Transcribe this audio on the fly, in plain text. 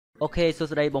អូខេសួ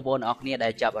ស្តីបងប្អូនអរគ្នាដែ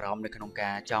លចាប់អារម្មណ៍នៅក្នុងកា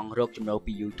រចង់រកចំណូល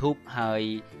ពី YouTube ហើយ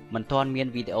មិនទាន់មាន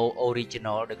វីដេអូ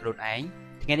original ដោយខ្លួនឯង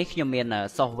ថ្ងៃនេះខ្ញុំមាន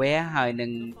software ហើយនឹ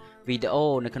ងវីដេអូ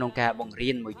នៅក្នុងការបង្រៀ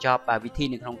នមួយចប់វិធី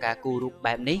នៅក្នុងការគូររូប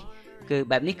បែបនេះ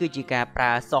គឺជាការប្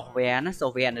រើ software ណា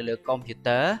software នៅលើ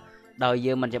computer ដោយ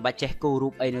យើងមិនចាំបាច់ចេះគូររូ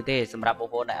បអីនោះទេសម្រាប់បង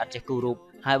ប្អូនដែលអត់ចេះគូររូប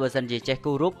ហើយបើសិនជាចេះ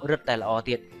គូររូបរឹតតែល្អ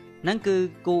ទៀតហ្នឹងគឺ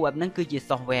គូបែបហ្នឹងគឺជា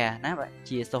software ណាបាទ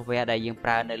ជា software ដែលយើងប្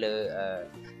រើនៅលើ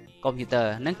computer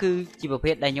ហ្នឹងគឺជាប្រ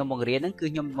ភេទដែលខ្ញុំបង្រៀនហ្នឹងគឺ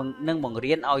ខ្ញុំនឹងបង្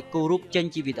រៀនឲ្យគូររូបចេញ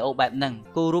ជាវីដេអូបែបហ្នឹង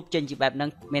គូររូបចេញជាបែបហ្នឹង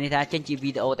មានន័យថាចេញជាវី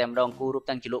ដេអូតែម្ដងគូររូប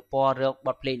ទាំងជាលក់ពណ៌រកប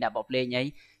ទភ្លេងដាក់បទភ្លេងអី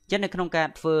ចឹងនៅក្នុងការ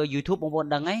ធ្វើ YouTube បងប្អូន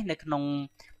ដឹងហើយនៅក្នុង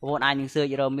បងប្អូនអាចនឹង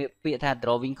search រកពាក្យថា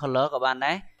drawing color ក៏បាន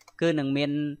ដែរគឺនឹងមា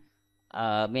ន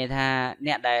ថា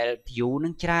អ្នកដែល view នឹ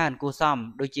ងច្រើនគួរសម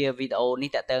ដូចជាវីដេអូនេះ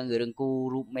តើតើរឿងគូ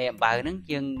រូបមេអំបៅហ្នឹង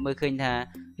យើងមើលឃើញថា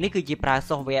នេះគឺជាប្រើ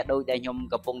software ដូចដែលខ្ញុំ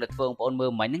កំពុងតែធ្វើបងប្អូនមើ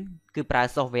លមិញហ្នឹងគឺប្រើ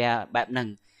software បែបហ្នឹង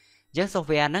អញ្ចឹង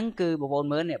software ហ្នឹងគឺបងប្អូន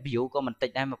មើលអ្នក view ក៏មិនតិច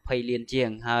ដែរ20លានជាង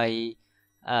ហើយ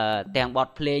ទាំងបទ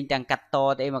ភ្លេងទាំងកាត់ត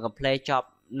ទៅអីមកកំ play ចប់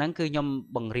ហ្នឹងគឺខ្ញុំ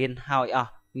បង្រៀនឲ្យអ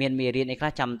ស់មានមេរៀនអីខ្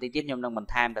លះចាំតិចទៀតខ្ញុំនឹងបន្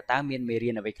ថែមតើមានមេរៀ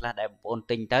នអ្វីខ្លះដែលបងប្អូន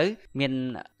ទិញទៅមាន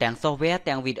ទាំង software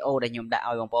ទាំងវីដេអូដែលខ្ញុំដាក់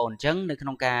ឲ្យបងប្អូនអញ្ចឹងនៅក្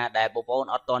នុងការដែលបងប្អូន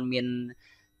អត់ទាន់មាន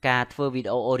ការធ្វើវីដេ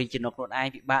អូ original ខ្លួនឯង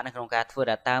ពិបាកនៅក្នុងការធ្វើ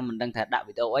data មិនដឹងថាដាក់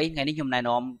វីដេអូអីថ្ងៃនេះខ្ញុំណែ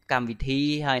នាំកម្មវិធី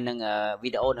ហើយនឹងវី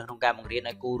ដេអូនៅក្នុងការបង្រៀន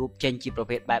ឲ្យគូររូបចេញជាប្រ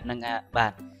ភេទបែបហ្នឹងបា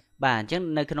ទអញ្ចឹង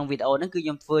នៅក្នុងវីដេអូហ្នឹងគឺខ្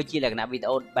ញុំធ្វើជាលក្ខណៈវីដេ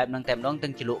អូបែបហ្នឹងតែម្ដង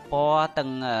ទាំងជ្រលក់ពណ៌ទាំ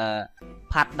ង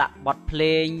ផាត់ដាក់បទភ្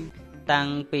លេងតាំង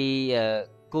ពី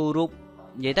គូររូប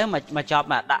និយាយទៅមកចប់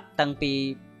មកដាក់តាំងពី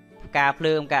ការភ្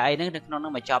លើងការអីហ្នឹងនៅក្នុងហ្នឹ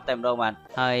ងមកចប់តែម្ដងបាទ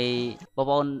ហើយបង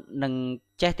ប្អូននឹង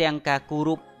ចេះទាំងការគូរ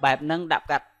រូបបែបហ្នឹងដាក់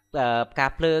កាត់កា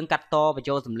រភ្លើងកាត់តបញ្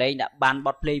ចូលសំឡេងដាក់បានប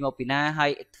ទភ្លេងមកពីណាហើ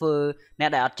យធ្វើអ្នក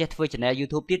ដែលអត់ចេះធ្វើ channel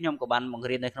YouTube ទៀតខ្ញុំក៏បានបង្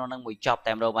រៀននៅក្នុងហ្នឹងមួយចប់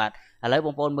តែម្ដងបាទឥឡូវប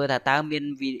ងប្អូនមើលថាតើមាន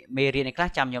មេរៀនអីខ្លះ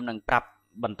ចាំខ្ញុំនឹងប្រាប់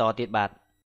បន្តទៀតបាទ